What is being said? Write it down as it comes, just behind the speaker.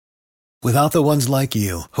Without the ones like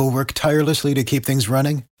you, who work tirelessly to keep things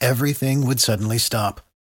running, everything would suddenly stop.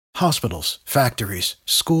 Hospitals, factories,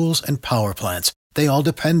 schools, and power plants, they all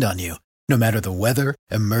depend on you. No matter the weather,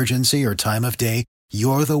 emergency, or time of day,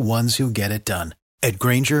 you're the ones who get it done. At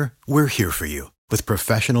Grainger, we're here for you with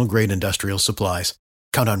professional-grade industrial supplies.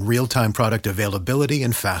 Count on real-time product availability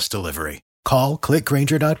and fast delivery. Call, click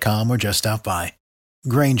Grainger.com, or just stop by.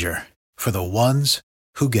 Grainger, for the ones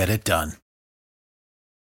who get it done.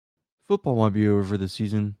 Football might be over for the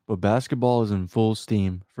season, but basketball is in full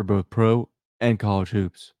steam for both pro and college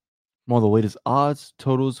hoops. From all the latest odds,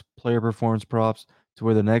 totals, player performance props, to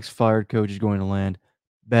where the next fired coach is going to land,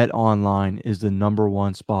 BetOnline is the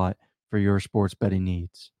 #1 spot for your sports betting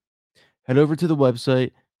needs. Head over to the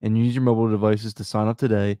website and use your mobile devices to sign up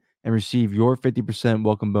today and receive your 50%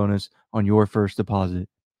 welcome bonus on your first deposit.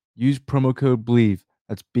 Use promo code BLEAV,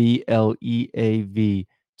 that's BLEAV,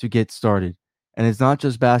 to get started. And it's not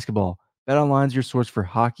just basketball. BetOnline is your source for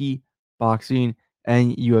hockey, boxing,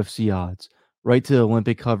 and UFC odds. Right to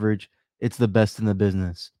Olympic coverage, it's the best in the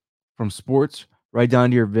business. From sports right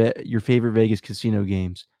down to your favorite Vegas casino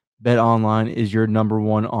games, BetOnline is your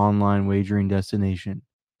 #1 online wagering destination.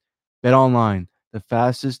 BetOnline, the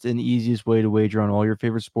fastest and easiest way to wager on all your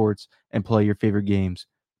favorite sports and play your favorite games.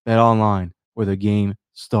 BetOnline, where the game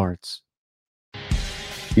starts.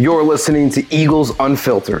 You're listening to Eagles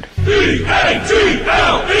Unfiltered. EAGLES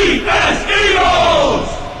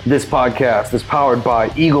Eagles! This podcast is powered by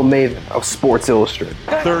Eagle Maven of Sports Illustrated.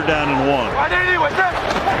 3rd down and 1.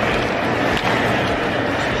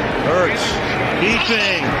 Hurts,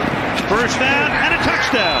 keeping, first down and a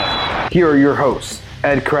touchdown. Here are your hosts,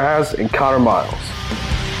 Ed Kraz and Connor Miles.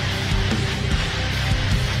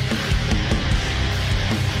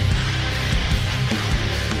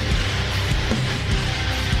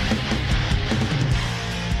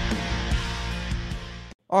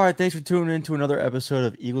 All right, thanks for tuning in to another episode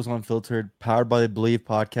of Eagles Unfiltered, powered by the Believe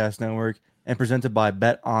Podcast Network and presented by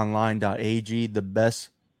betonline.ag, the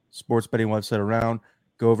best sports betting website around.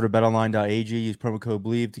 Go over to betonline.ag, use promo code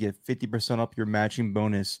BLEAV to get 50% up your matching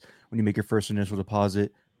bonus when you make your first initial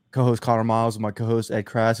deposit. Co-host Connor Miles and my co-host Ed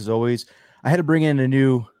Kras, as always. I had to bring in a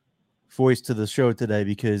new voice to the show today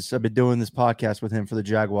because I've been doing this podcast with him for the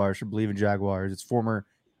Jaguars, for Believe in Jaguars. It's former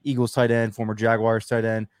Eagles tight end, former Jaguars tight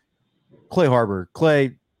end, Clay Harbor.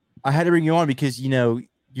 Clay, I had to bring you on because, you know,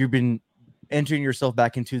 you've been entering yourself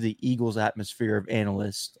back into the Eagles atmosphere of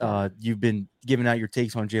analysts. You've been giving out your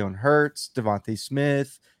takes on Jalen Hurts, Devontae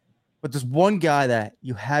Smith, but there's one guy that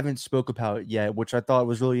you haven't spoke about yet, which I thought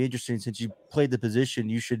was really interesting. Since you played the position,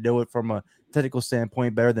 you should know it from a technical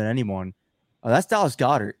standpoint better than anyone. That's Dallas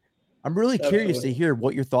Goedert. I'm really curious to hear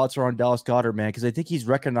what your thoughts are on Dallas Goedert, man, because I think he's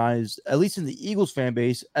recognized, at least in the Eagles fan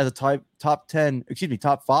base, as a top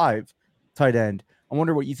 5 tight end. I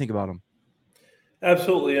wonder what you think about him.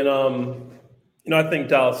 Absolutely. And, I think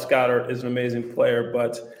Dallas Goedert is an amazing player,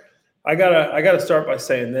 but I gotta start by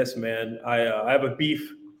saying this, man. I have a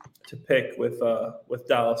beef to pick with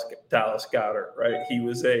Dallas Goedert, right? He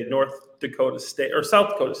was a South Dakota State.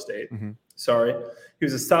 Mm-hmm. Sorry. He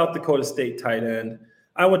was a South Dakota State tight end.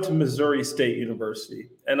 I went to Missouri State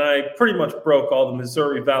University, and I pretty much broke all the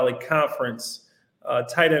Missouri Valley Conference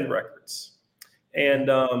tight end records. And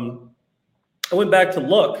I went back to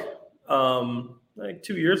look like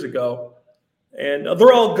 2 years ago, and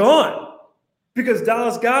they're all gone because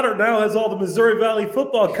Dallas Goedert now has all the Missouri Valley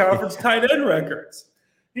Football Conference tight end records.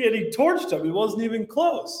 He torched them. He wasn't even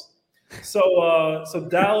close. So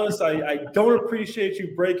Dallas, I don't appreciate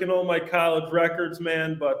you breaking all my college records,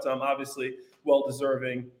 man, but obviously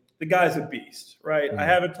well-deserving. The guy's a beast, right? Mm-hmm. I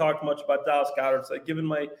haven't talked much about Dallas Goedert. So given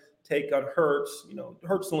my take on Hurts,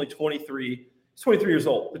 Hurts is only 23. He's 23 years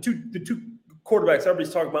old. The two quarterbacks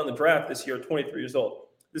everybody's talking about in the draft this year are 23 years old.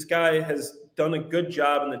 This guy has done a good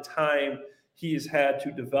job in the time he has had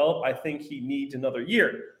to develop. I think he needs another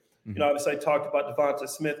year. Mm-hmm. Obviously I talked about Devonta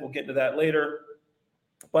Smith. We'll get into that later.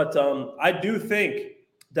 But I do think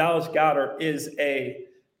Dallas Goedert is a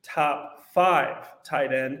top 5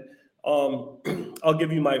 tight end. I'll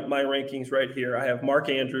give you my rankings right here. I have Mark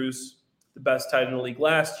Andrews, the best tight end in the league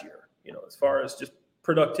last year. As far as just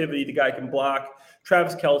productivity, the guy can block.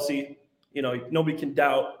 Travis Kelce, nobody can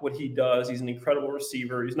doubt what he does. He's an incredible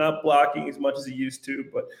receiver. He's not blocking as much as he used to,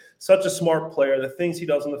 but such a smart player. The things he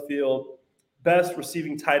does on the field, best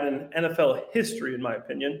receiving tight end in NFL history, in my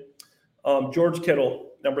opinion. George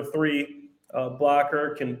Kittle, number 3,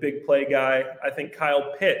 blocker, big play guy. I think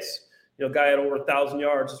Kyle Pitts, guy had over 1,000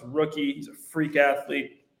 yards as a rookie. He's a freak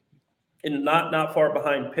athlete. And not far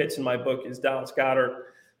behind Pitts in my book is Dallas Goedert.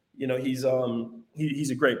 he's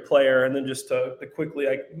a great player. And then just to quickly,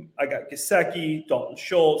 I got Gesicki, Dalton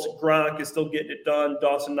Schultz, Gronk is still getting it done,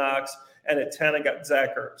 Dawson Knox, and at 10 I got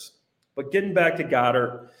Zach Ertz. But getting back to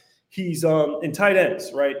Goddard, he's in tight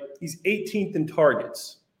ends, right? He's 18th in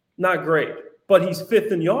targets, not great, but he's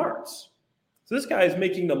 5th in yards. So this guy is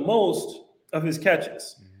making the most of his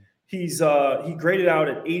catches. He graded out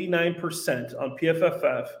at 89% on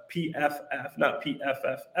PFF, not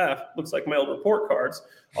PFFF. Looks like my old report cards,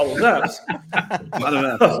 all those F's. A lot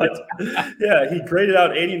of F's. Yeah, he graded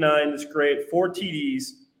out 89. That's great. 4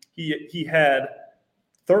 TDs. He had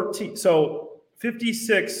 13. So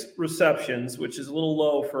 56 receptions, which is a little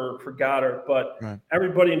low for Goddard, but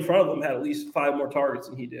everybody in front of him had at least 5 more targets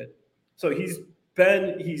than he did. So he's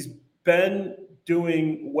been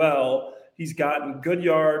doing well. He's gotten good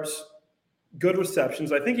yards, good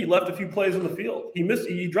receptions. I think he left a few plays on the field.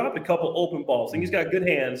 He dropped a couple open balls. I think he's got good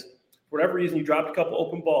hands. For whatever reason, he dropped a couple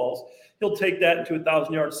open balls. He'll take that into a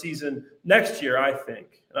 1,000-yard season next year, I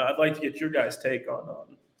think. I'd like to get your guys' take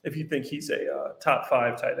on if you think he's a top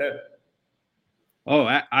 5 tight end. Oh,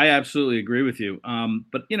 I absolutely agree with you.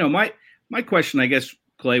 But, my question, I guess,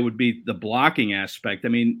 Clay, would be the blocking aspect. I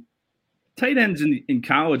mean, tight ends in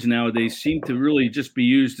college nowadays seem to really just be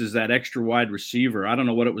used as that extra wide receiver. I don't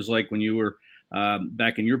know what it was like when you were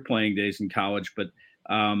back in your playing days in college, but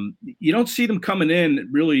you don't see them coming in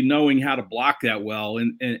really knowing how to block that well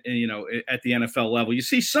and at the NFL level. You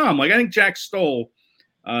see some, like I think Jack Stoll,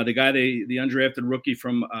 the guy, the undrafted rookie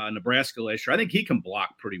from Nebraska last year, I think he can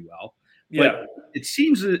block pretty well. But it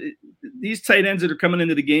seems that these tight ends that are coming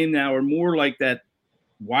into the game now are more like that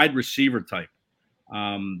wide receiver type.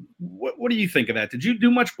 What do you think of that? Did you do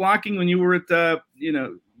much blocking when you were at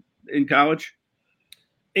in college?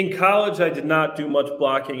 In college, I did not do much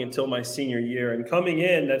blocking until my senior year, and coming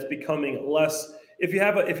in, that's becoming less. If you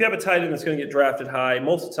have a tight end that's going to get drafted high,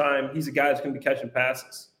 most of the time he's a guy that's going to be catching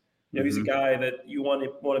passes. He's a guy that you want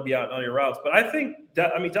to be out on your routes. But I think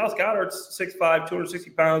Dallas Goedert's 6'5",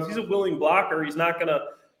 260 pounds. He's a willing blocker. He's not going to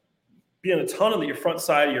be in a ton of your front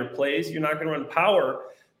side of your plays. You're not going to run power,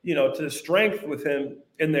 to the strength with him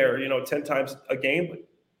in there, 10 times a game. But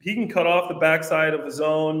he can cut off the backside of his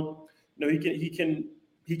zone. He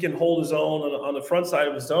can hold his own on the front side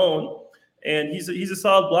of his zone, and he's a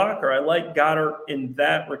solid blocker. I like Goddard in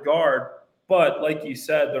that regard. But like you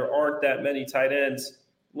said, there aren't that many tight ends.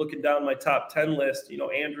 Looking down my top 10 list,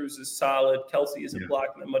 Andrews is solid. Kelsey isn't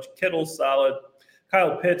blocking that much. Kittle's solid.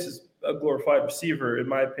 Kyle Pitts is a glorified receiver, in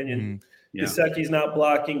my opinion. Gesicki's not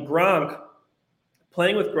blocking. Gronk,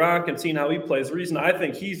 playing with Gronk and seeing how he plays, the reason I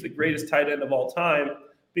think he's the greatest tight end of all time,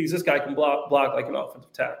 because this guy can block like an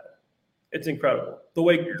offensive tackle. It's incredible. The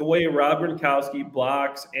way Rob Gronkowski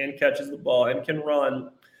blocks and catches the ball and can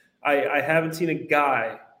run, I haven't seen a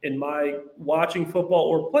guy in my watching football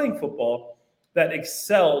or playing football that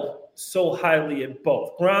excelled so highly at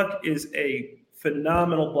both. Gronk is a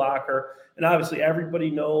phenomenal blocker, and obviously everybody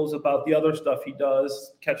knows about the other stuff he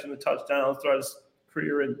does, catching the touchdowns throughout his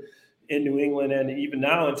career in New England and even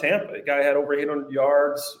now in Tampa. The guy had over 800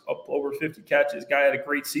 yards, up over 50 catches. Guy had a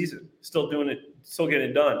great season, still doing it, still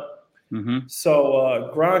getting it done.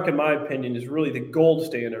 So Gronk, in my opinion, is really the gold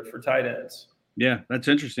standard for tight ends. Yeah, that's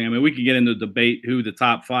interesting. I mean, we could get into the debate who the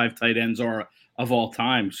top 5 tight ends are of all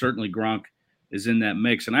time. Certainly Gronk is in that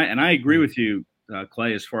mix. And I agree with you,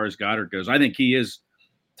 Clay, as far as Goddard goes. I think he is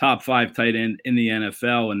top 5 tight end in the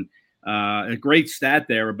NFL. And a great stat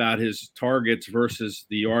there about his targets versus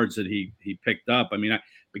the yards that he picked up. I mean,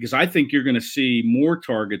 because I think you're going to see more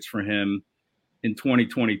targets for him in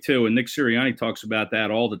 2022. And Nick Sirianni talks about that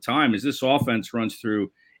all the time, is this offense runs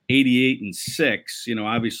through 88 and 6,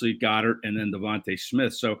 obviously Goddard and then Devontae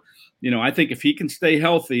Smith. So, I think if he can stay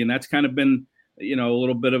healthy, and that's kind of been, a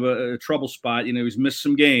little bit of a trouble spot, he's missed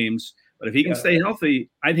some games, but if he can stay healthy,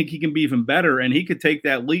 I think he can be even better. And he could take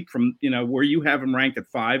that leap from, where you have him ranked at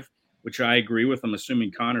 5, which I agree with. I'm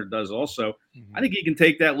assuming Connor does also. I think he can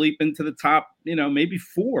take that leap into the top, maybe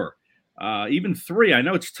 4, even 3. I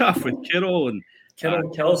know it's tough with Kittle and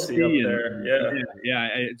Kelsey up there. Yeah.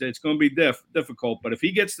 It's going to be difficult, but if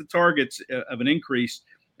he gets the targets of an increase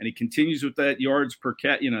and he continues with that yards per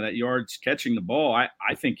that yards catching the ball,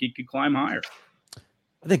 I think he could climb higher.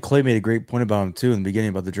 I think Clay made a great point about him too in the beginning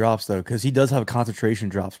about the drops, though, because he does have a concentration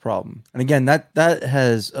drops problem. And again, that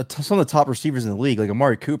has some of the top receivers in the league, like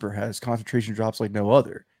Amari Cooper, has concentration drops like no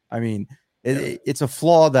other. I mean, it's a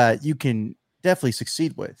flaw that you can definitely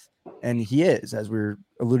succeed with, and he is, as we're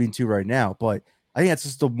alluding to right now. But I think that's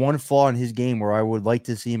just the one flaw in his game where I would like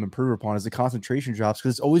to see him improve upon is the concentration drops,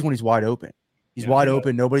 because it's always when he's wide open. He's wide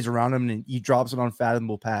open, nobody's around him, and he drops an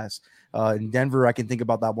unfathomable pass. In Denver, I can think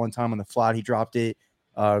about that one time on the flat, he dropped it.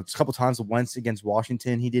 A couple times once against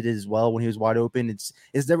Washington, he did it as well when he was wide open. It's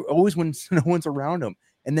there always when no one's around him,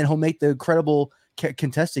 and then he'll make the incredible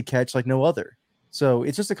contested catch like no other. So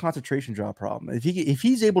it's just a concentration draw problem. If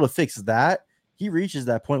he's able to fix that, he reaches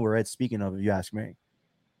that point where Ed's speaking of, if you ask me.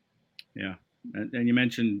 Yeah. And you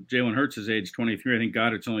mentioned Jalen Hurts is age 23. I think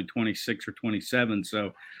Goddard's only 26 or 27.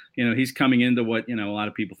 So, he's coming into what, a lot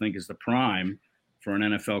of people think is the prime for an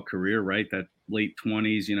NFL career, right? That late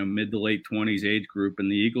 20s, mid to late 20s age group.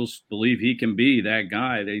 And the Eagles believe he can be that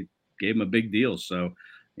guy. They gave him a big deal. So,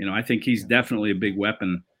 I think he's definitely a big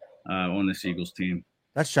weapon on this Eagles team.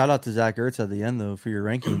 That shout out to Zach Ertz at the end, though, for your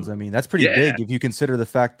rankings. I mean, that's pretty big if you consider the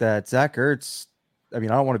fact that Zach Ertz, I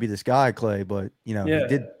mean, I don't want to be this guy, Clay, but, he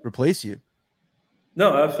did replace you.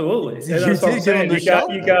 No, absolutely. And that's what I'm saying. You got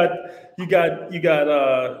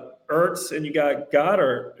Ertz and you got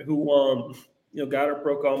Goddard, who Goddard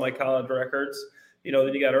broke all my college records. Then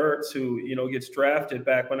you got Ertz, who gets drafted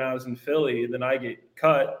back when I was in Philly, and then I get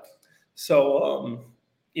cut. So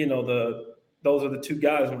those are the two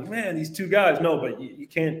guys. I'm like, man, these two guys. No, but you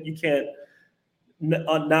can't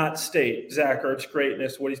not state Zach Ertz's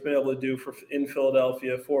greatness, what he's been able to do for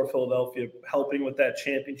Philadelphia, helping with that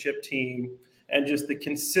championship team. And just the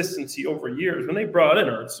consistency over years. When they brought in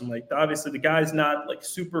Ertz, I'm like, obviously the guy's not like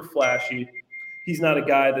super flashy. He's not a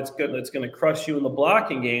guy that's going to crush you in the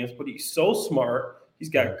blocking games, but he's so smart. He's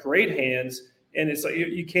got great hands, and it's like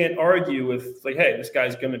you can't argue with like, hey, this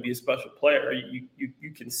guy's going to be a special player.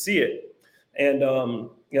 You can see it, and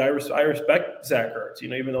I respect Zach Ertz.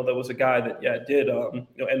 Even though that was a guy that did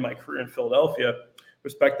end my career in Philadelphia.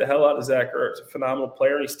 Respect the hell out of Zach Ertz, a phenomenal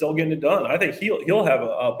player, and he's still getting it done. I think he'll have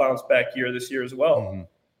a bounce back year this year as well. Mm-hmm.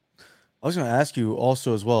 I was going to ask you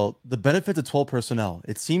also as well, the benefit to 12 personnel.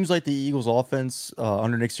 It seems like the Eagles offense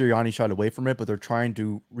under Nick Sirianni shied away from it, but they're trying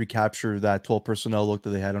to recapture that 12 personnel look that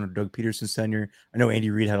they had under Doug Peterson's tenure. I know Andy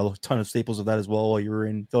Reid had a ton of staples of that as well while you were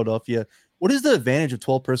in Philadelphia. What is the advantage of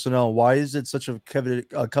 12 personnel? Why is it such a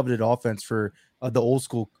coveted offense for the old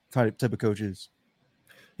school type of coaches?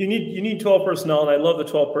 You need 12 personnel, and I love the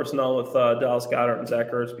 12 personnel with Dallas Goedert and Zach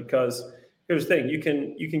Ertz because here's the thing: you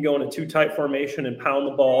can go in a 2 tight formation and pound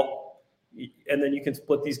the ball, and then you can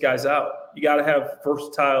split these guys out. You got to have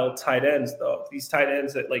versatile tight ends, though. These tight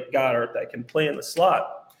ends that like Goddard that can play in the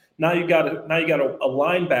slot. Now you got a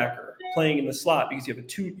linebacker playing in the slot because you have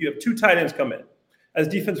two tight ends come in. As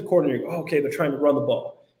defensive coordinator, you go, okay, they're trying to run the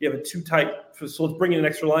ball. You have a 2 tight, so let's bring in an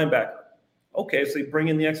extra linebacker. Okay, so they bring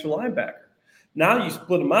in the extra linebacker. Now you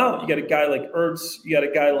split them out. You got a guy like Ertz. You got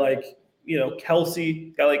a guy like,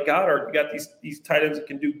 Kelsey, a guy like Goddard. You got these tight ends that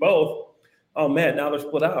can do both. Oh, man, now they're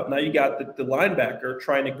split out. Now you got the linebacker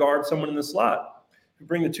trying to guard someone in the slot. You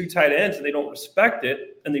bring the 2 tight ends and they don't respect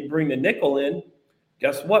it, and they bring the nickel in,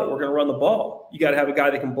 guess what? We're going to run the ball. You got to have a guy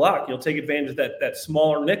that can block. You'll take advantage of that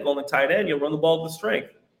smaller nickel in the tight end. You'll run the ball with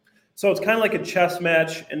strength. So it's kind of like a chess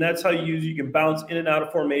match, and that's how you can bounce in and out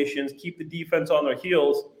of formations, keep the defense on their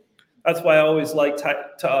heels. That's why I always like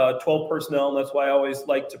 12 personnel, and that's why I always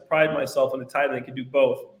like to pride myself in a tight end that can do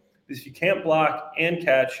both. Because if you can't block and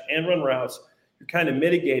catch and run routes, you're kind of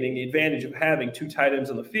mitigating the advantage of having 2 tight ends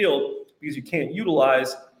on the field because you can't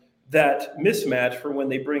utilize that mismatch for when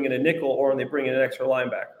they bring in a nickel or when they bring in an extra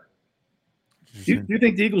linebacker. Do you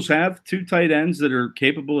think the Eagles have 2 tight ends that are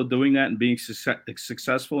capable of doing that and being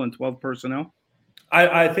successful in 12 personnel?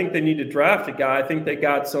 I think they need to draft a guy. I think they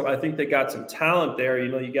got some talent there.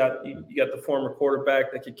 You got the former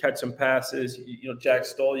quarterback that could catch some passes. Jack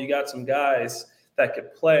Stoll. You got some guys that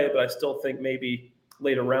could play, but I still think maybe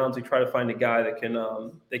later rounds you try to find a guy that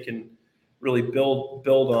can really build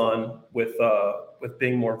on with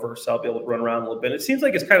being more versatile, be able to run around a little bit. It seems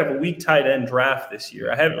like it's kind of a weak tight end draft this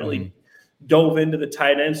year. I haven't really dove into the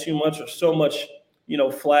tight ends too much. There's so much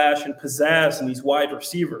flash and pizzazz in these wide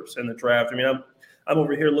receivers in the draft. I mean, I'm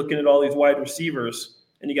over here looking at all these wide receivers,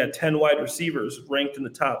 and you got 10 wide receivers ranked in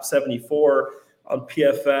the top 74 on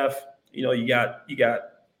PFF. You got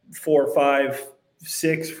 4, 5,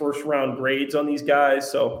 6 first round grades on these guys.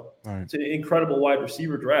 So It's an incredible wide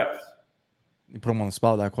receiver draft. You put him on the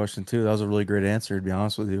spot with that question too. That was a really great answer, to be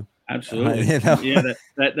honest with you. Absolutely. Yeah,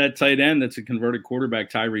 that tight end that's a converted quarterback,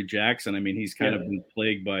 Tyree Jackson. I mean, he's kind of been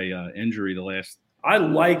plagued by injury the last. I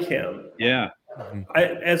like him. Yeah.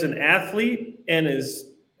 As an athlete, and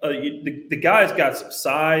the guy's got some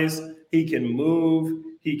size. He can move.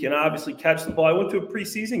 He can obviously catch the ball. I went to a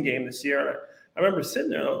preseason game this year. I remember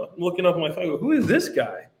sitting there looking up on my phone. I go, who is this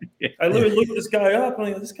guy? I literally looked this guy up. And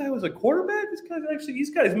I'm like, this guy was a quarterback?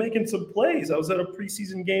 These guys making some plays. I was at a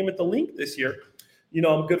preseason game at the Link this year.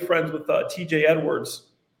 I'm good friends with TJ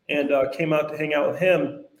Edwards and came out to hang out with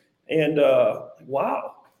him. And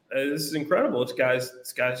wow. This is incredible. This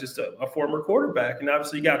guy's just a former quarterback, and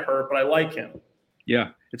obviously he got hurt, but I like him. Yeah,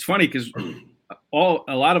 it's funny because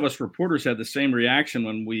a lot of us reporters had the same reaction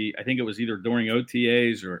when I think it was either during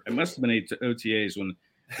OTAs or it must have been OTAs when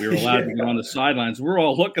we were allowed to go on the sidelines. We're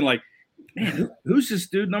all looking like, man, who's this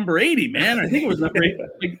dude number 80, man? I think it was number 80.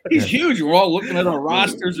 Like, he's huge. We're all looking at our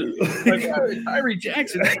rosters. Like, Tyree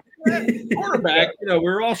Jackson, quarterback.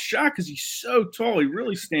 We're all shocked because he's so tall. He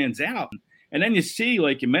really stands out. And then you see,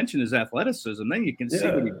 like you mentioned, his athleticism. Then you can see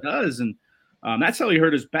what he does. And that's how he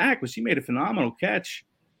hurt his back, was he made a phenomenal catch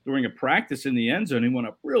during a practice in the end zone. He went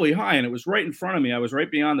up really high, and it was right in front of me. I was right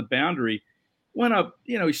beyond the boundary. Went up,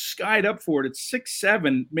 he skied up for it at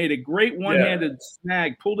 6'7", made a great one-handed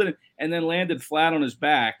snag, pulled it in, and then landed flat on his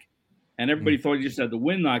back. And everybody thought he just had the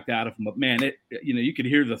wind knocked out of him. But, man, you could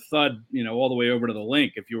hear the thud, all the way over to the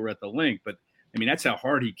link if you were at the link. But, I mean, that's how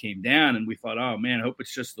hard he came down. And we thought, oh, man, I hope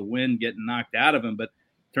it's just the wind getting knocked out of him. But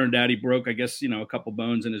turned out he broke, I guess, a couple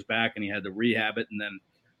bones in his back, and he had to rehab it, and then,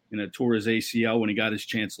 tore his ACL when he got his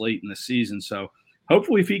chance late in the season. So,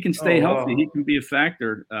 hopefully, if he can stay healthy, he can be a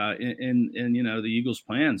factor in the Eagles'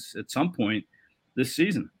 plans at some point this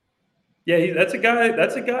season. Yeah, that's a guy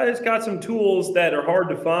that's got some tools that are hard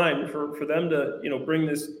to find for them to bring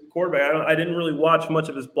this quarterback. I didn't really watch much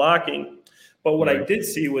of his blocking, but what I did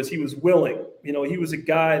see was he was willing. He was a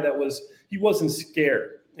guy he wasn't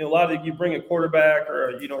scared. A lot of you bring a quarterback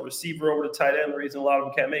or a receiver over to tight end. The reason a lot of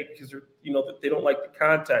them can't make it because they don't like the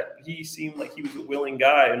contact. He seemed like he was a willing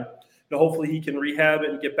guy, and hopefully he can rehab it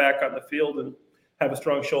and get back on the field and have a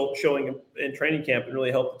strong showing in training camp and really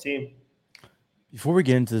help the team. Before we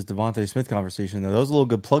get into this Devontae Smith conversation, though, that was a little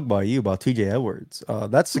good plug by you about TJ Edwards.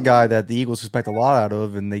 That's the guy that the Eagles expect a lot out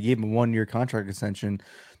of, and they gave him a 1-year contract extension.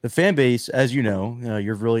 The fan base, as you know,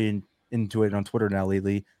 you're really into it on Twitter now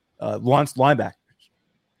lately, wants linebackers.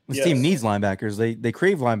 This team needs linebackers. They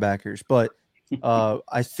crave linebackers, but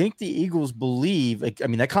I think the Eagles believe,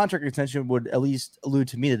 that contract extension would at least allude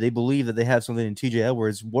to me that they believe that they have something in TJ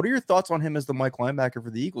Edwards. What are your thoughts on him as the Mike linebacker for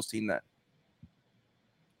the Eagles team then?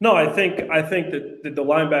 No, I think that the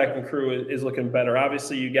linebacking crew is looking better.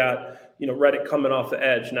 Obviously, you got Reddick coming off the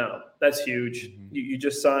edge now. That's huge. Mm-hmm. You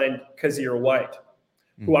just signed Kazir White,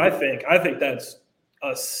 who I think that's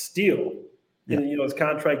a steal. Yeah. And, his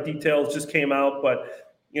contract details just came out, but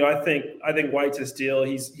I think White's a steal.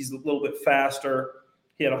 He's a little bit faster.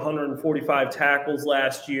 He had 145 tackles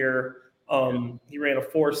last year. He ran a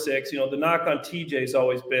 4.6. The knock on TJ's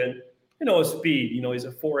always been his speed. He's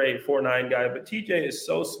a 4.8, 4.9 guy, but TJ is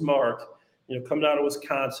so smart. Coming out of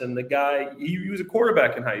Wisconsin, the guy, he was a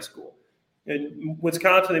quarterback in high school. In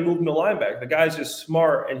Wisconsin, they moved him to linebacker. The guy's just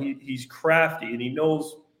smart, and he's crafty, and he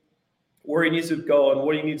knows where he needs to go and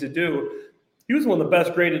what he needs to do. He was one of the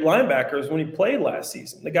best graded linebackers when he played last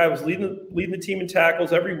season. The guy was leading the team in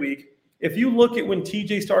tackles every week. If you look at when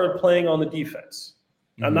TJ started playing on the defense,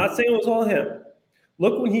 I'm not saying it was all him.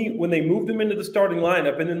 Look when they moved him into the starting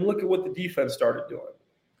lineup, and then look at what the defense started doing.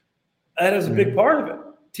 That is a big part of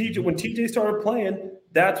it. When TJ started playing,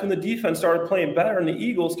 that's when the defense started playing better, and the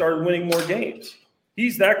Eagles started winning more games.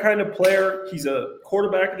 He's that kind of player. He's a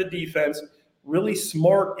quarterback of the defense, really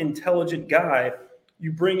smart, intelligent guy.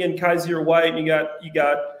 You bring in Kazir White, and you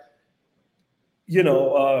got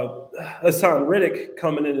Hassan Riddick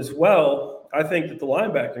coming in as well. I think that the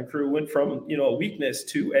linebacking crew went from a weakness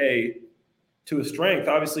to a strength.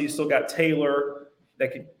 Obviously, you still got Taylor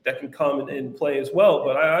that can come and play as well.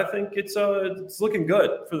 But I think it's looking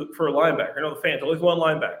good for a linebacker. I know the fans always want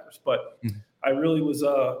linebackers, but I really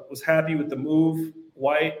was happy with the move,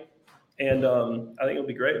 White, and I think it'll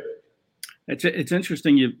be great. It's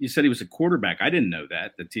interesting. You said he was a quarterback. I didn't know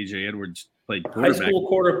that TJ Edwards played quarterback. High school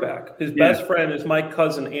quarterback. His best friend is my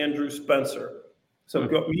cousin, Andrew Spencer. So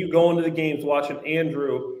you go into the games watching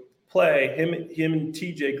Andrew play. Him and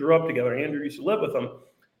TJ grew up together. Andrew used to live with him,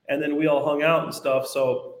 and then we all hung out and stuff.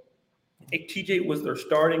 So TJ was their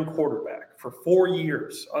starting quarterback for 4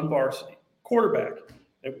 years on varsity. Quarterback.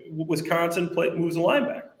 Wisconsin moves a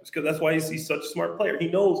linebacker because that's why he's such a smart player. He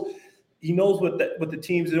knows what the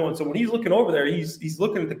team's doing. So when he's looking over there, he's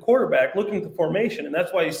looking at the quarterback, looking at the formation, and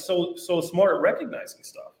that's why he's so smart at recognizing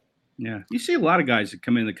stuff. Yeah, you see a lot of guys that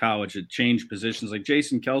come into college that change positions. Like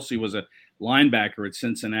Jason Kelsey was a linebacker at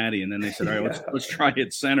Cincinnati, and then they said, "All right, let's try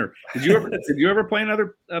at center." Did you ever play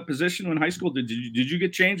another position in high school? Did you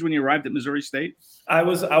get changed when you arrived at Missouri State? I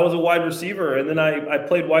was a wide receiver, and then I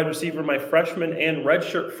played wide receiver my freshman and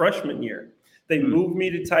redshirt freshman year. They moved me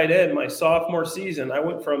to tight end my sophomore season. I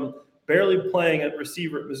went from barely playing at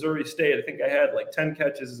receiver at Missouri State. I think I had like 10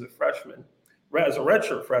 catches as a freshman. As a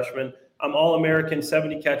redshirt freshman, I'm All-American,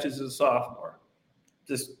 70 catches as a sophomore.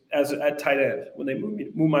 just as at tight end when they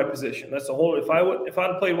move my position. That's the whole. If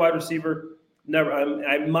I'd played wide receiver, never.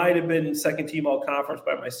 I might have been second team all conference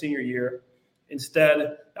by my senior year.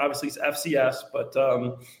 Instead, obviously it's FCS, but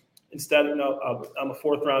instead, I'm a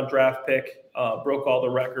 4th round draft pick. Broke all the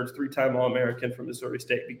records, 3-time All-American from Missouri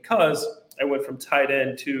State because I went from tight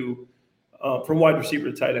end to from wide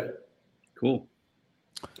receiver to tight end. Cool.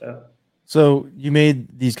 Yeah. So you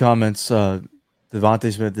made these comments.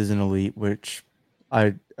 DeVonta Smith is an elite, which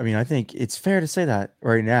I mean, I think it's fair to say that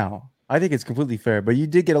right now. I think it's completely fair, but you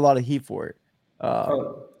did get a lot of heat for it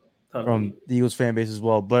from the Eagles fan base as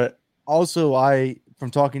well. But also,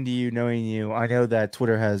 from talking to you, knowing you, I know that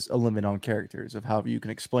Twitter has a limit on characters of how you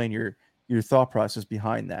can explain your thought process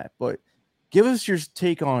behind that. But give us your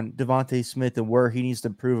take on DeVonta Smith and where he needs to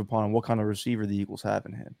improve upon and what kind of receiver the Eagles have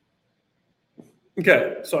in him.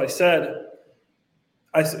 Okay, so I said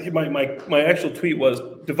my actual tweet was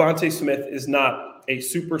DeVonta Smith is not a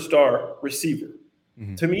superstar receiver.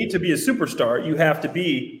 Mm-hmm. To me, to be a superstar, you have to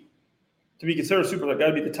be considered a superstar. Got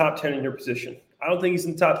to be the top 10 in your position. I don't think he's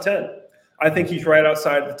in the top 10. I think he's right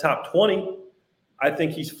outside the top 20. I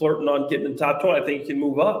think he's flirting on getting in the top 20. I think he can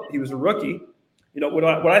move up. He was a rookie. You know what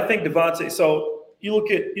I think DeVonta. So you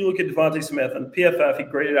look at DeVonta Smith on PFF. He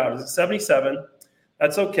graded out as a 77.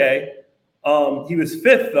 That's okay. He was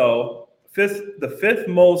the fifth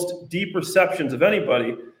most deep receptions of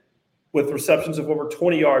anybody, with receptions of over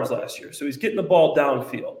 20 yards last year. So he's getting the ball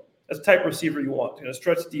downfield. That's the type of receiver you want.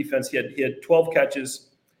 Stretch the defense. He had 12 catches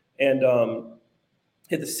and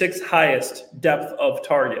hit the 6th highest depth of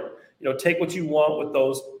target. Take what you want with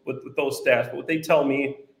those stats, but what they tell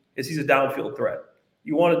me is he's a downfield threat.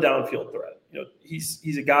 You want a downfield threat.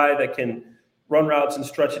 He's a guy that can run routes and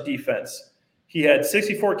stretch a defense. He had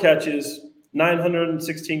 64 catches,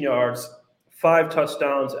 916 yards, 5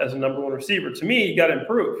 touchdowns as a number 1 receiver. To me, you got to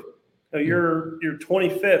improve. You're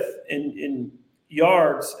 25th in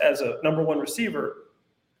yards as a number 1 receiver.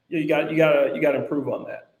 You got to improve on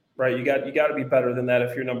that, right? You got to be better than that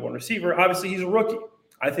if you're number 1 receiver. Obviously, he's a rookie.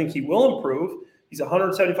 I think he will improve. He's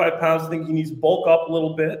 175 pounds. I think he needs to bulk up a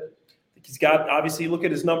little bit. He's got, obviously, look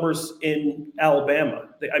at his numbers in Alabama.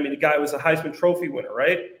 The guy was a Heisman Trophy winner,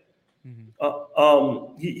 right?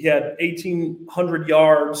 Mm-hmm. He had 1,800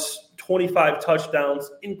 yards, 25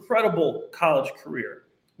 touchdowns, incredible college career.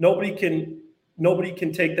 Nobody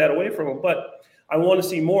can take that away from him. But I want to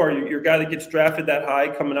see more. You're a guy that gets drafted that high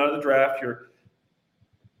coming out of the draft.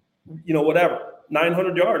 Whatever.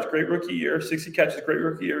 900 yards, great rookie year. 60 catches, great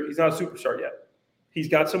rookie year. He's not a superstar yet. He's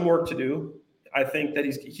got some work to do. I think that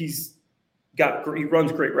he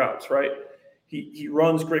runs great routes, right? He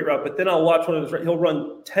runs great routes. But then I'll watch one of his. He'll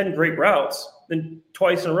run 10 great routes. Then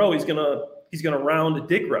twice in a row he's gonna round a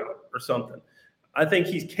dig route or something. I think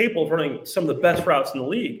he's capable of running some of the best routes in the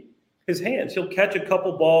league. His hands, he'll catch a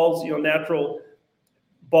couple balls, natural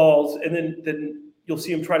balls, and then you'll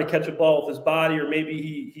see him try to catch a ball with his body, or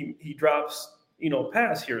maybe he drops, a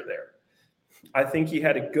pass here or there. I think he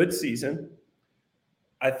had a good season.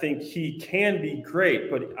 I think he can be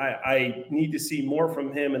great, but I need to see more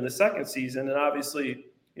from him in the second season. And obviously,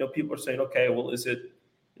 people are saying, okay, well, is it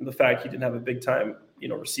the fact he didn't have a big time,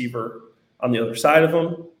 receiver on the other side of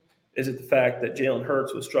him? Is it the fact that Jalen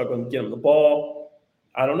Hurts was struggling to get him the ball?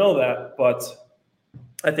 I don't know that, but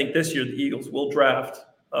I think this year the Eagles will draft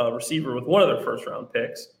a receiver with one of their first-round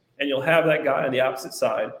picks, and you'll have that guy on the opposite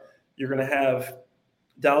side. You're going to have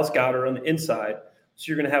Dallas Goedert on the inside, so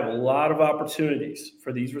you're going to have a lot of opportunities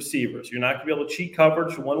for these receivers. You're not going to be able to cheat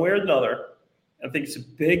coverage one way or another. I think it's a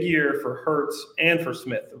big year for Hurts and for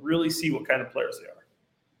Smith to really see what kind of players they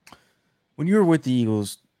are. When you were with the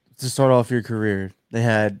Eagles to start off your career, they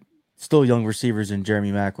had still young receivers in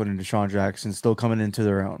Jeremy Maclin and Deshaun Jackson still coming into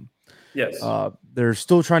their own. Yes. They're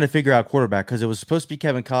still trying to figure out quarterback because it was supposed to be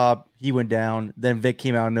Kevin Kolb. He went down. Then Vic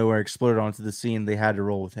came out of nowhere, exploded onto the scene. They had to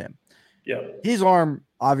roll with him. Yeah. His arm,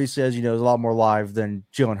 obviously, as you know, is a lot more live than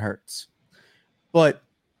Jalen Hurts. But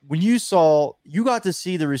when you got to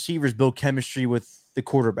see the receivers build chemistry with the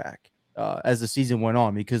quarterback as the season went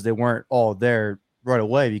on, because they weren't all there right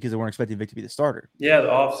away because they weren't expecting Vic to be the starter. Yeah, the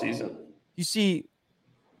offseason. You see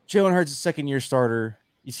Jalen Hurts' second-year starter.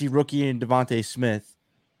 You see rookie and DeVonta Smith.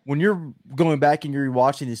 When you're going back and you're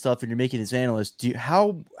watching this stuff and you're making this analyst,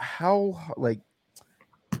 how much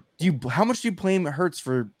do you blame Hurts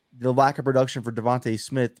for the lack of production for DeVonta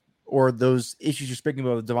Smith, or those issues you're speaking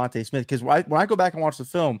about with DeVonta Smith? Because when I go back and watch the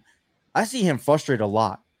film, I see him frustrated a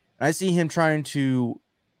lot. And I see him trying to,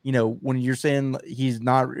 when you're saying he's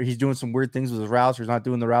doing some weird things with his routes, or he's not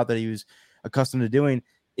doing the route that he was accustomed to doing.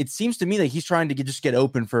 It seems to me that he's trying to get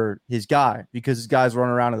open for his guy because his guys run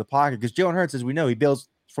around in the pocket. Because Jalen Hurts, as we know, he bails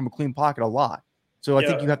from a clean pocket a lot. So I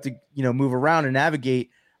think you have to, move around and navigate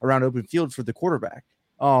around open field for the quarterback.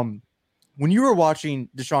 When you were watching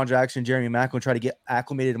Deshaun Jackson, Jeremy Maclin try to get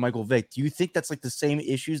acclimated to Michael Vick, do you think that's like the same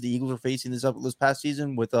issues the Eagles are facing this past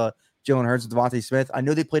season with Jalen Hurts and Devontae Smith? I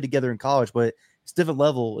know they played together in college, but it's a different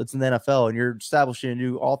level. It's in the NFL, and you're establishing a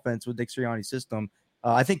new offense with Nick Sirianni's system.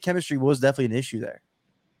 I think chemistry was definitely an issue there.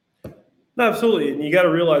 No, absolutely. And you got to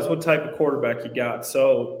realize what type of quarterback you got.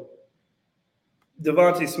 So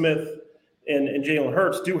Devontae Smith and Jalen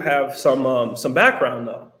Hurts do have some background,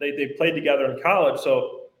 though. They played together in college.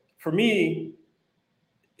 So for me,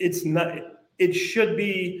 it should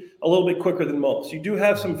be a little bit quicker than most. You do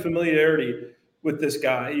have some familiarity with this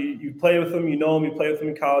guy. You play with him, you know him, you play with him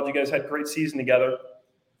in college. You guys had a great season together.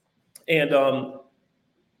 And,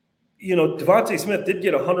 Devontae Smith did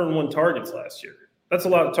get 101 targets last year. That's a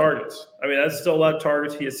lot of targets. I mean, that's still a lot of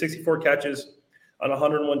targets. He had 64 catches on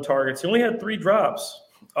 101 targets. He only had 3 drops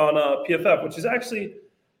on PFF, which is actually,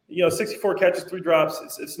 64 catches, 3 drops.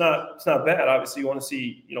 It's not bad. Obviously, you want to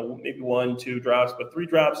see, maybe 1, 2 drops, but 3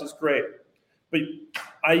 drops is great. But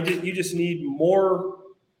you just need more.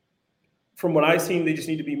 From what I've seen, they just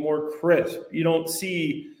need to be more crisp. You don't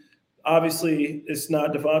see, obviously, it's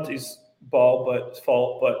not Devontae's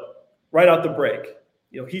fault, but right out the break.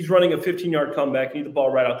 He's running a 15-yard comeback. You need the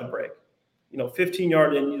ball right out the break.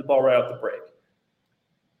 15-yard in, you need the ball right out the break.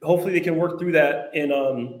 Hopefully they can work through that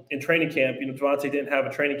in training camp. Devontae didn't have a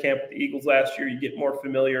training camp with the Eagles last year. You get more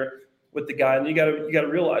familiar with the guy, and you got to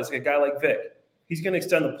realize, like a guy like Vic, he's going to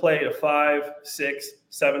extend the play to 5, 6,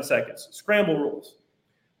 7 seconds. Scramble rules.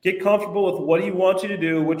 Get comfortable with what he wants you to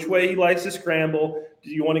do, which way he likes to scramble. Do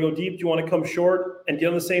you want to go deep? Do you want to come short? And get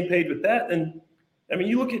on the same page with that. And,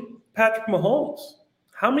 you look at Patrick Mahomes.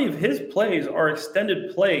 How many of his plays are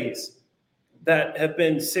extended plays that have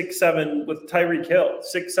been 6, 7 with Tyreek Hill,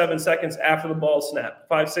 6, 7 seconds after the ball snapped,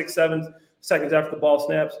 5, 6, 7 seconds after the ball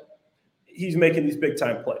snaps? He's making these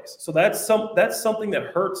big-time plays. So that's something that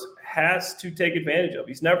Hurts has to take advantage of.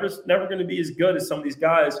 He's never going to be as good as some of these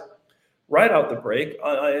guys right out the break,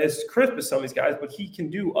 as crisp as some of these guys, but he can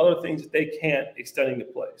do other things that they can't, extending the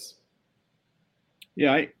plays.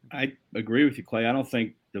 Yeah, I agree with you, Clay. I don't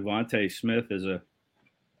think Devontae Smith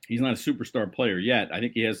he's not a superstar player yet. I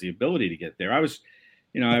think he has the ability to get there.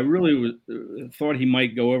 I really thought he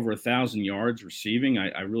might go over 1,000 yards receiving.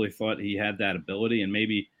 I really thought he had that ability, and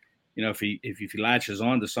maybe, if he latches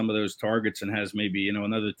on to some of those targets and has maybe,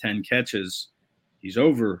 another 10 catches, he's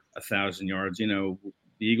over 1,000 yards.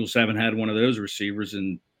 The Eagles haven't had one of those receivers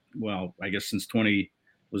I guess since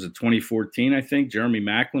 2014, I think. Jeremy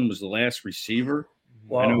Maclin was the last receiver.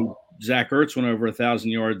 Wow. I know Zach Ertz went over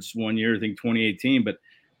 1,000 yards one year, I think 2018, but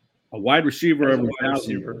a wide receiver over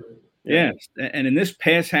 1,000. Yeah. And in this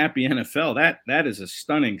pass-happy NFL, that is a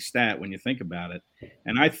stunning stat when you think about it.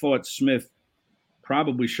 And I thought Smith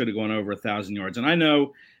probably should have gone over 1,000 yards. And I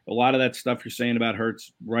know a lot of that stuff you're saying about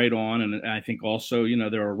Hurts right on. And I think also,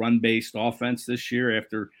 they're a run-based offense this year.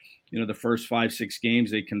 After, the first 5, 6 games,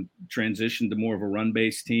 they can transition to more of a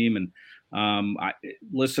run-based team. And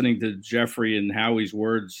listening to Jeffrey and Howie's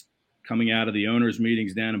words coming out of the owners'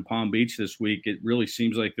 meetings down in Palm Beach this week, it really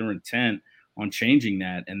seems like they're intent on changing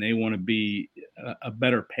that. And they want to be a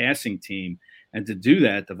better passing team. And to do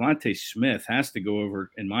that, Devontae Smith has to go over,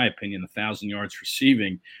 in my opinion, 1,000 yards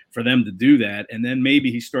receiving for them to do that. And then maybe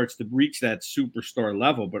he starts to reach that superstar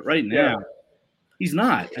level. But right now, he's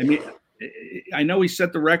not. I know he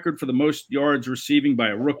set the record for the most yards receiving by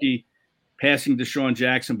a rookie, passing Deshaun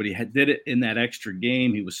Jackson, but he did it in that extra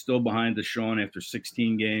game. He was still behind Deshaun after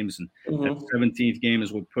 16 games. And that 17th game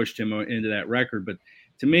is what pushed him into that record. But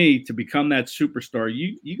to me, to become that superstar,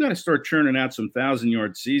 you got to start churning out some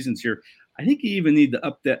 1,000-yard seasons here. I think you even need to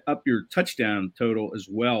up your touchdown total as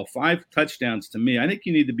well. 5 touchdowns to me. I think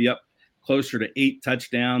you need to be up closer to 8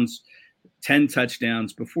 touchdowns, 10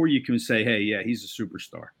 touchdowns before you can say, hey, yeah, he's a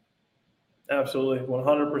superstar. Absolutely.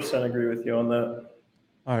 100% agree with you on that.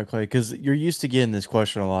 All right, Clay, because you're used to getting this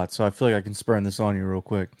question a lot, so I feel like I can spurn this on you real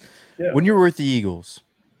quick. Yeah. When you were with the Eagles,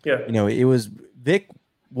 it was Vic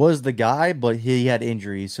was the guy, but he had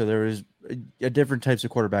injuries, so there was different types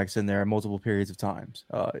of quarterbacks in there at multiple periods of times,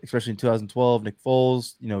 especially in 2012, Nick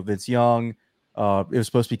Foles, Vince Young. It was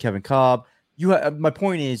supposed to be Kevin Cobb. My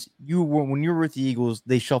point is, when you were with the Eagles,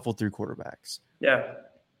 they shuffled through quarterbacks. Yeah.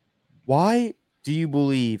 Why do you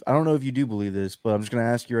believe? I don't know if you do believe this, but I'm just going to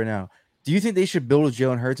ask you right now. Do you think they should build with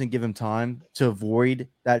Jalen Hurts and give him time to avoid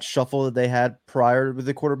that shuffle that they had prior with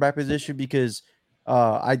the quarterback position? Because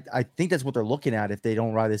I think that's what they're looking at if they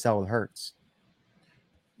don't ride this out with Hurts.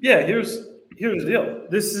 Yeah, here's the deal.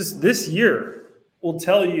 This year will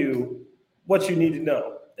tell you what you need to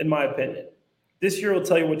know, in my opinion. This year will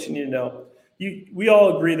tell you what you need to know. we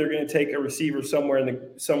all agree they're going to take a receiver somewhere in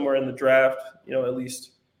the draft, at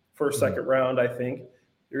least first, second round, I think.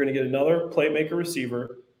 You're going to get another playmaker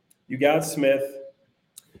receiver. You got Smith.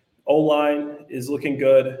 O-line is looking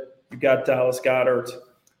good. You got Dallas Goedert,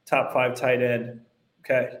 top 5 tight end.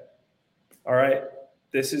 Okay. All right.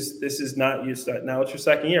 This is not you. Now it's your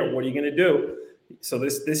second year. What are you going to do? So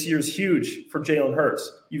this year's huge for Jalen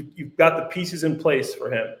Hurts. You've got the pieces in place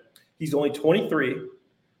for him. He's only 23.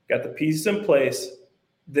 Got the pieces in place.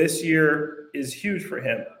 This year is huge for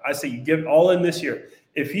him. I say you give all in this year.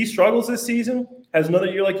 If he struggles this season, has another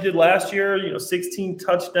year like he did last year, 16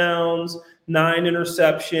 touchdowns, 9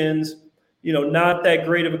 interceptions, not that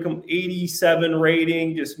great of a 87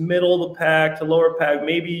 rating, just middle of the pack to lower pack.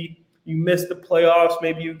 Maybe you miss the playoffs.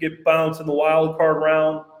 Maybe you get bounced in the wild card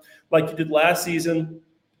round like you did last season.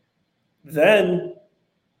 Then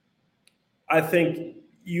I think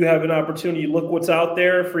you have an opportunity. You look what's out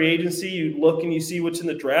there, free agency. You look and you see what's in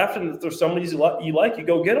the draft, and if there's somebody you like, you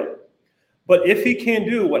go get him. But if he can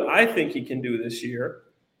do what I think he can do this year,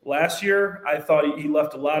 last year I thought he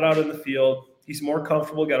left a lot out in the field. He's more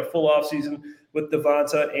comfortable, got a full offseason with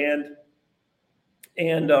Devonta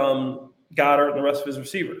and Goddard and the rest of his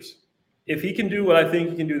receivers. If he can do what I think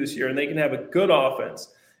he can do this year, and they can have a good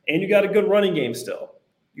offense, and you got a good running game still,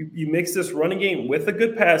 you mix this running game with a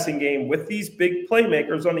good passing game, with these big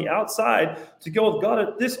playmakers on the outside to go with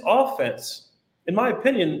Goddard, this offense, in my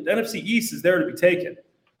opinion, the NFC East is there to be taken.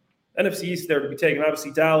 NFC East there to be taken.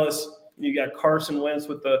 Obviously, Dallas, you got Carson Wentz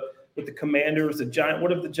with the Commanders, the Giants.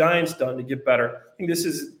 What have the Giants done to get better? I think this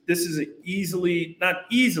is not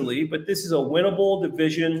easily, but this is a winnable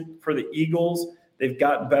division for the Eagles. They've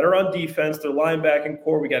gotten better on defense. Their linebacking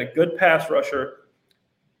core. We got a good pass rusher.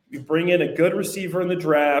 You bring in a good receiver in the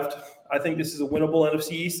draft. I think this is a winnable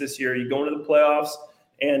NFC East this year. You go into the playoffs,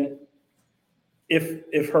 and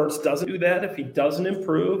if Hurts doesn't do that, if he doesn't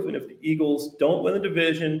improve, and if the Eagles don't win the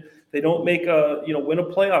division, they don't make win a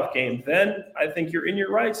playoff game, then I think you're in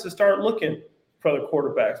your rights to start looking for other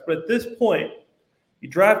quarterbacks. But at this point, you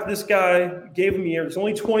drafted this guy, you gave him a year. He's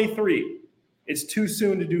only 23. It's too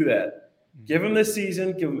soon to do that. Give him this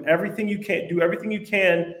season. Give him everything you can. Do everything you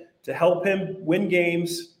can to help him win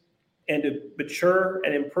games and to mature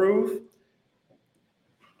and improve.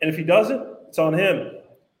 And if he doesn't, it's on him.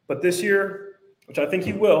 But this year, which I think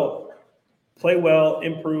he will, play well,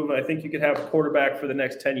 improve, and I think you could have a quarterback for the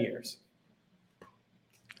next 10 years.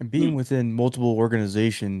 And being within multiple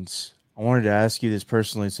organizations, I wanted to ask you this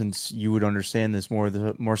personally, since you would understand this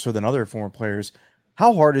more so than other former players.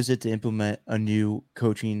 How hard is it to implement a new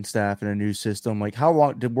coaching staff and a new system? Like,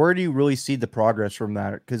 where do you really see the progress from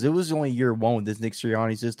that? Because it was only year one with this Nick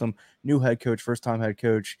Sirianni system, new head coach, first-time head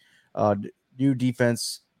coach, new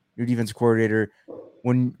defense coordinator.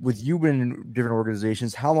 With you been in different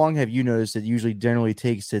organizations, how long have you noticed it usually generally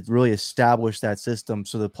takes to really establish that system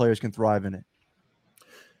so the players can thrive in it?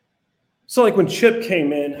 So, like when Chip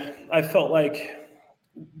came in, I felt like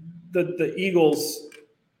the Eagles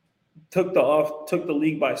took the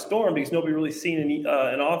league by storm because nobody really seen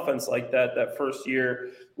an offense like that first year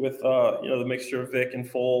with the mixture of Vic and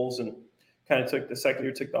Foles, and kind of took the second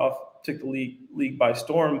year took the league by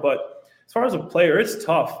storm. But as far as a player, it's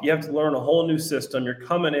tough. You have to learn a whole new system. You're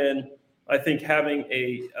coming in. I think having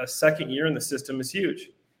a second year in the system is huge.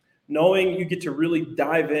 Knowing you get to really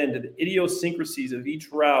dive into the idiosyncrasies of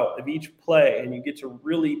each route, of each play, and you get to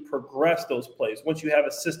really progress those plays. Once you have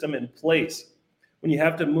a system in place, when you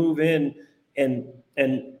have to move in and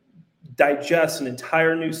digest an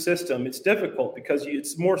entire new system, it's difficult because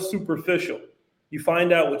it's more superficial. You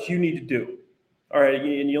find out what you need to do. All right,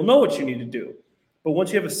 and you'll know what you need to do. But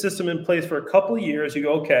once you have a system in place for a couple of years, you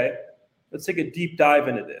go, okay, let's take a deep dive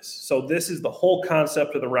into this. So this is the whole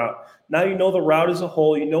concept of the route. Now you know the route as a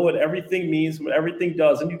whole. You know what everything means, what everything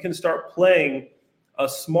does, and you can start playing a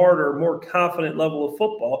smarter, more confident level of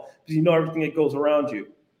football because you know everything that goes around you.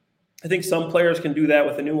 I think some players can do that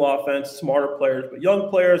with a new offense, smarter players, but young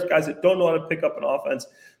players, guys that don't know how to pick up an offense,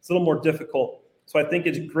 it's a little more difficult. So I think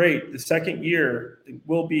it's great. The second year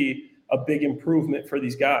will be a big improvement for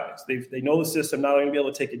these guys. They know the system. Now they're going to be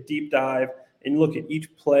able to take a deep dive and look at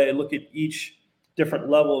each play, look at each different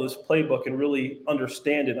level of this playbook and really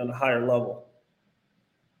understand it on a higher level.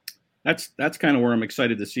 That's kind of where I'm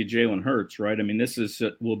excited to see Jalen Hurts, right? I mean, this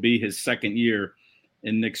will be his second year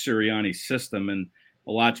in Nick Sirianni's system, and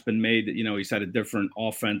a lot's been made that, he's had a different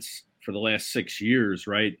offense for the last 6 years,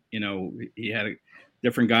 right? He had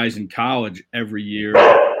different guys in college every year.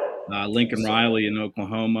 Lincoln Riley in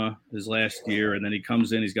Oklahoma his last year, and then he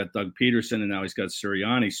comes in, he's got Doug Peterson, and now he's got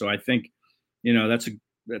Sirianni. So I think, that's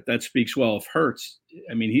that speaks well of Hurts.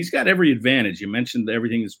 I mean, he's got every advantage. You mentioned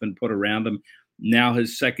everything that's been put around him. Now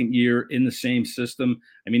his second year in the same system.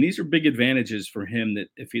 I mean, these are big advantages for him that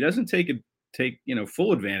if he doesn't take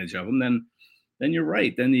full advantage of them, then you're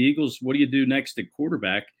right. Then the Eagles, what do you do next at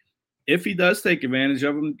quarterback? If he does take advantage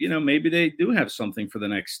of them, maybe they do have something for the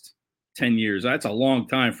next 10 years. That's a long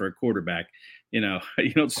time for a quarterback. You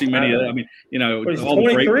don't see many of them. I mean, he's all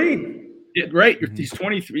 23. Right. He's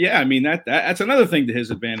 23. Yeah. I mean, that's another thing to his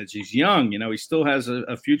advantage. He's young, he still has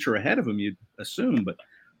a future ahead of him, you'd assume, but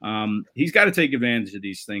he's got to take advantage of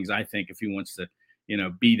these things, I think, if he wants to,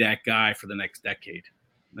 be that guy for the next decade.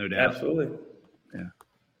 No doubt. Absolutely. Yeah.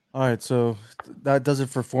 All right, so that does it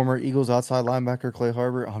for former Eagles outside linebacker Clay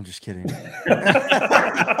Harbor. Oh, I'm just kidding.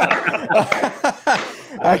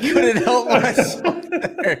 I couldn't help myself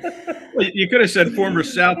there. Well, you could have said former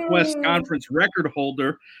Southwest Conference record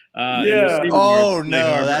holder. Yeah. Oh,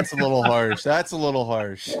 no, that's a little harsh. That's a little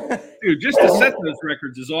harsh. Dude, just to set those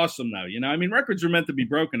records is awesome, though. I mean, records are meant to be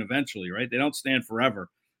broken eventually, right? They don't stand forever.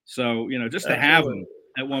 So, just to have them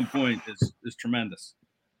at one point is tremendous.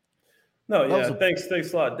 No, yeah.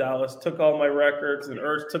 Thanks a lot, Dallas. Took all my records, and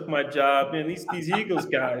Ertz took my job. Man, these Eagles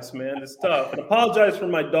guys, man, it's tough. And apologize for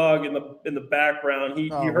my dog in the background. He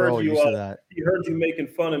heard you. He heard you making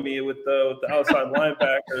fun of me with the outside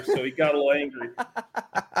linebacker, so he got a little angry.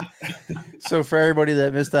 So for everybody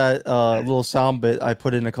that missed that little sound bit I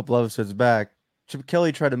put in a couple episodes back, Chip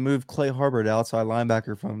Kelly tried to move Clay Harbor to outside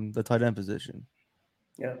linebacker from the tight end position.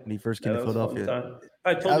 Yeah, when he first came to Philadelphia.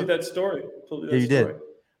 I told you that story. You did.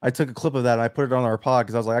 I took a clip of that and I put it on our pod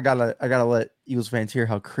because I was like, I gotta let Eagles fans hear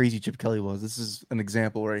how crazy Chip Kelly was. This is an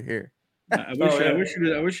example right here. I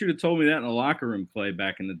wish you'd have told me that in the locker room, Clay,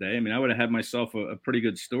 back in the day. I mean, I would have had myself a pretty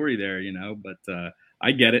good story there, but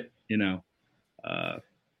I get it,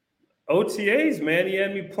 OTAs, man. He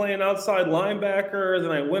had me playing outside linebacker. Then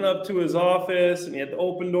I went up to his office and he had the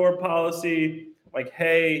open door policy. Like,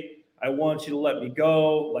 hey, I want you to let me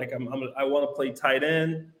go. Like, I want to play tight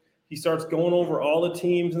end. He starts going over all the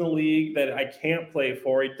teams in the league that I can't play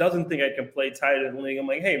for. He doesn't think I can play tight end in the league. I'm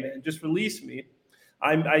like, hey, man, just release me.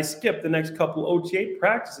 I skipped the next couple OTA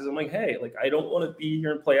practices. I'm like, hey, I don't want to be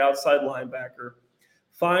here and play outside linebacker.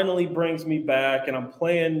 Finally brings me back, and I'm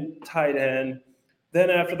playing tight end. Then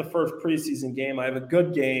after the first preseason game, I have a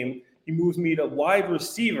good game. He moves me to wide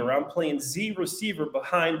receiver. I'm playing Z receiver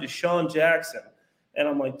behind Deshaun Jackson. And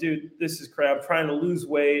I'm like, dude, this is crap. I'm trying to lose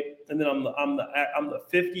weight, and then I'm the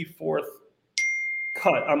 54th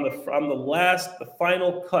cut. I'm the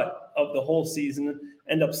final cut of the whole season.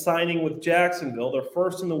 End up signing with Jacksonville. They're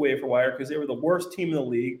first in the waiver wire because they were the worst team in the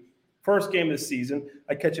league. First game of the season,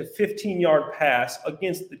 I catch a 15-yard pass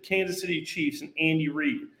against the Kansas City Chiefs and Andy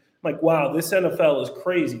Reid. I'm like, wow, this NFL is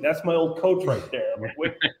crazy. That's my old coach right there. I'm like,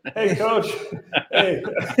 wait, hey, coach, hey,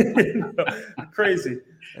 crazy.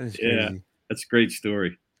 That is crazy. Yeah. That's a great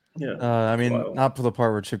story. Yeah. I mean, not for the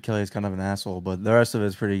part where Chip Kelly is kind of an asshole, but the rest of it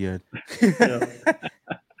is pretty good. Yeah.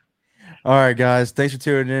 All right, guys. Thanks for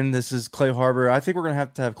tuning in. This is Clay Harbor. I think we're going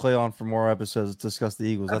to have Clay on for more episodes to discuss the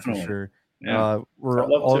Eagles. That's for sure. Yeah.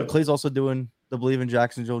 Clay's also doing the Believe in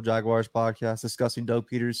Jacksonville Jaguars podcast, discussing Doug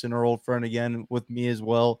Peterson, our old friend, again with me as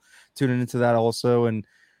well. Tuning into that also. And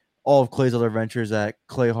all of Clay's other ventures at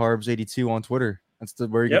ClayHarbs82 on Twitter. That's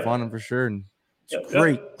where you can find him for sure. And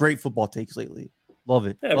great football takes lately. Love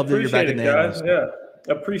it. Yeah, love that you're back in there. Guys. Yeah,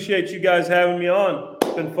 appreciate you guys having me on.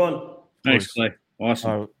 It's been fun. Thanks, Clay.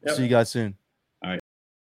 Awesome. All right, see you guys soon. All right.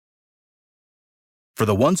 For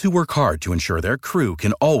the ones who work hard to ensure their crew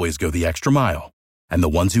can always go the extra mile, and the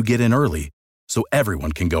ones who get in early so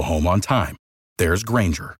everyone can go home on time, there's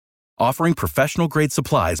Grainger, offering professional-grade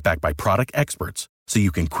supplies backed by product experts so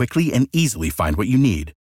you can quickly and easily find what you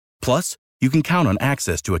need. Plus, you can count on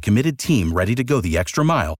access to a committed team ready to go the extra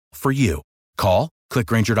mile for you. Call, click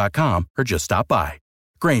Grainger.com, or just stop by.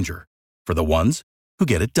 Grainger, for the ones who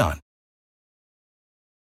get it done.